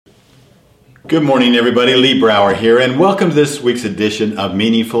Good morning, everybody. Lee Brower here, and welcome to this week's edition of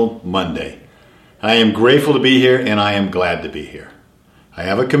Meaningful Monday. I am grateful to be here, and I am glad to be here. I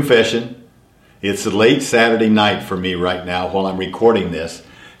have a confession. It's a late Saturday night for me right now while I'm recording this,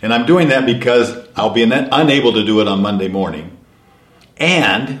 and I'm doing that because I'll be unable to do it on Monday morning.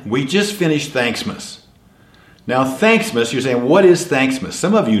 And we just finished Thanksmas. Now, Thanksmas, you're saying, what is Thanksmas?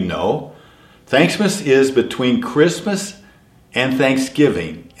 Some of you know. Thanksmas is between Christmas and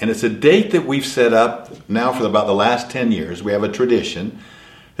Thanksgiving. And it's a date that we've set up now for about the last 10 years. We have a tradition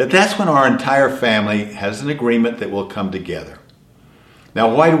that's when our entire family has an agreement that we'll come together.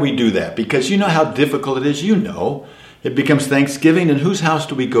 Now, why do we do that? Because you know how difficult it is. You know, it becomes Thanksgiving, and whose house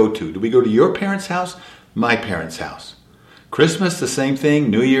do we go to? Do we go to your parents' house? My parents' house. Christmas, the same thing.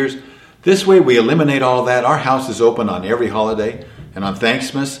 New Year's. This way we eliminate all that. Our house is open on every holiday, and on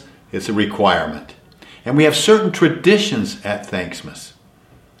Thanksmas, it's a requirement. And we have certain traditions at Thanksmas.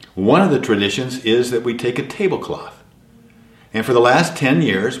 One of the traditions is that we take a tablecloth. And for the last 10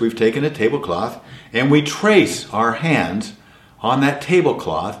 years, we've taken a tablecloth and we trace our hands on that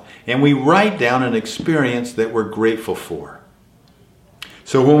tablecloth and we write down an experience that we're grateful for.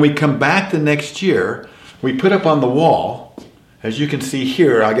 So when we come back the next year, we put up on the wall, as you can see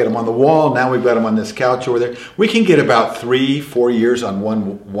here, I get them on the wall, now we've got them on this couch over there. We can get about 3-4 years on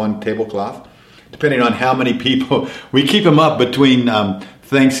one tablecloth, depending on how many people. We keep them up between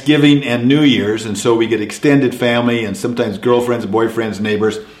Thanksgiving and New Year's, and so we get extended family and sometimes girlfriends, boyfriends,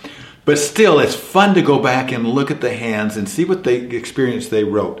 neighbors. But still, it's fun to go back and look at the hands and see what experience they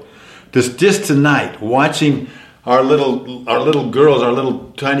wrote. Just tonight, watching our little girls, our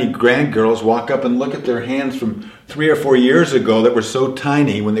little tiny grandgirls walk up and look at their hands from 3 or 4 years ago that were so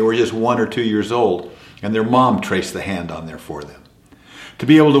tiny when they were just 1 or 2 years old, and their mom traced the hand on there for them. To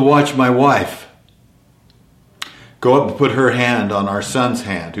be able to watch my wife go up and put her hand on our son's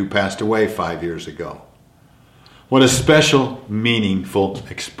hand who passed away 5 years ago. What a special, meaningful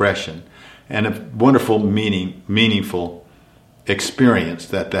expression and a wonderful, meaningful experience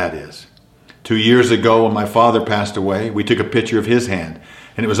that is. 2 years ago when my father passed away, we took a picture of his hand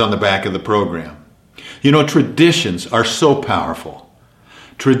and it was on the back of the program. You know, traditions are so powerful.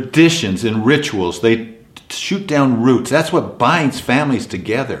 Traditions and rituals, they shoot down roots. That's what binds families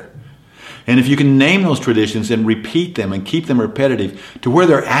together. And if you can name those traditions and repeat them and keep them repetitive to where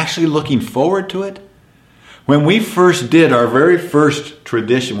they're actually looking forward to it. When we first did our very first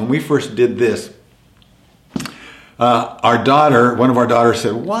tradition, when we first did this, one of our daughters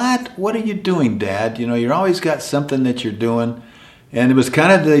said, What are you doing, Dad? You know, you're always got something that you're doing. And it was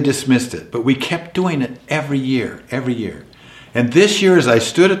kind of, they dismissed it. But we kept doing it every year. And this year, as I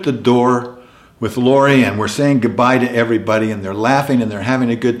stood at the door with Lori, and we're saying goodbye to everybody, and they're laughing, and they're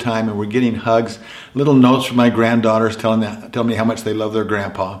having a good time, and we're getting hugs, little notes from my granddaughters telling me how much they love their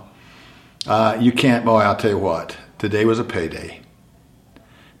grandpa. I'll tell you what, today was a payday.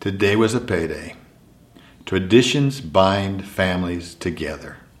 Today was a payday. Traditions bind families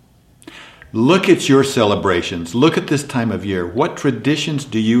together. Look at your celebrations. Look at this time of year. What traditions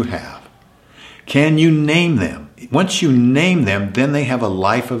do you have? Can you name them? Once you name them, then they have a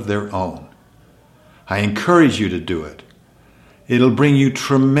life of their own. I encourage you to do it. It'll bring you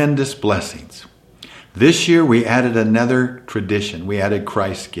tremendous blessings. This year we added another tradition. We added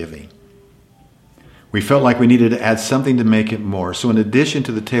Christ giving. We felt like we needed to add something to make it more. So in addition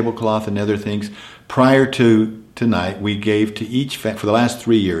to the tablecloth and other things, prior to tonight, we gave to each for the last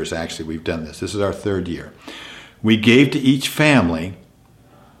 3 years, actually, we've done this. This is our 3rd year. We gave to each family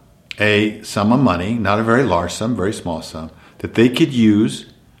a sum of money, not a very large sum, very small sum, that they could use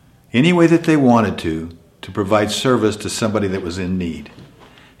any way that they wanted to provide service to somebody that was in need.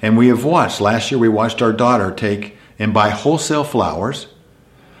 And we have watched, last year we watched our daughter take and buy wholesale flowers,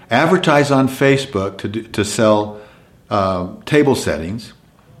 advertise on Facebook to sell table settings,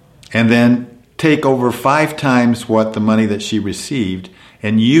 and then take over 5 times what the money that she received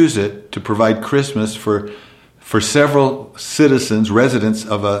and use it to provide Christmas for several citizens, residents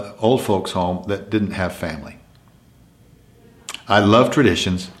of an old folks home that didn't have family. I love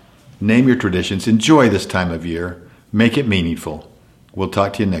traditions. Name your traditions. Enjoy this time of year. Make it meaningful. We'll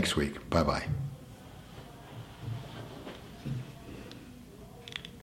talk to you next week. Bye-bye.